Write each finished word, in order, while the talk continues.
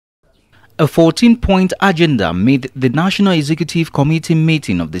A 14-point agenda made the National Executive Committee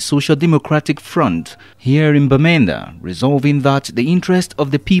meeting of the Social Democratic Front here in Bamenda, resolving that the interests of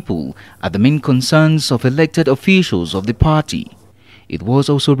the people are the main concerns of elected officials of the party. It was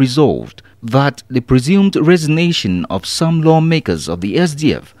also resolved that the presumed resignation of some lawmakers of the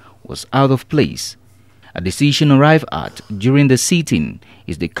SDF was out of place. A decision arrived at during the sitting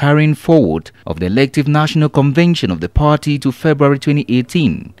is the carrying forward of the elective national convention of the party to February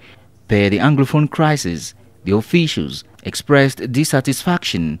 2018. Per the Anglophone crisis, the officials expressed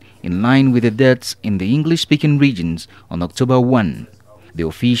dissatisfaction in line with the deaths in the English-speaking regions on October 1. The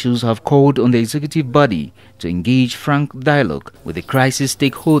officials have called on the executive body to engage frank dialogue with the crisis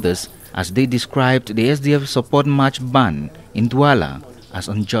stakeholders as they described the SDF support march ban in Douala as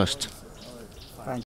unjust.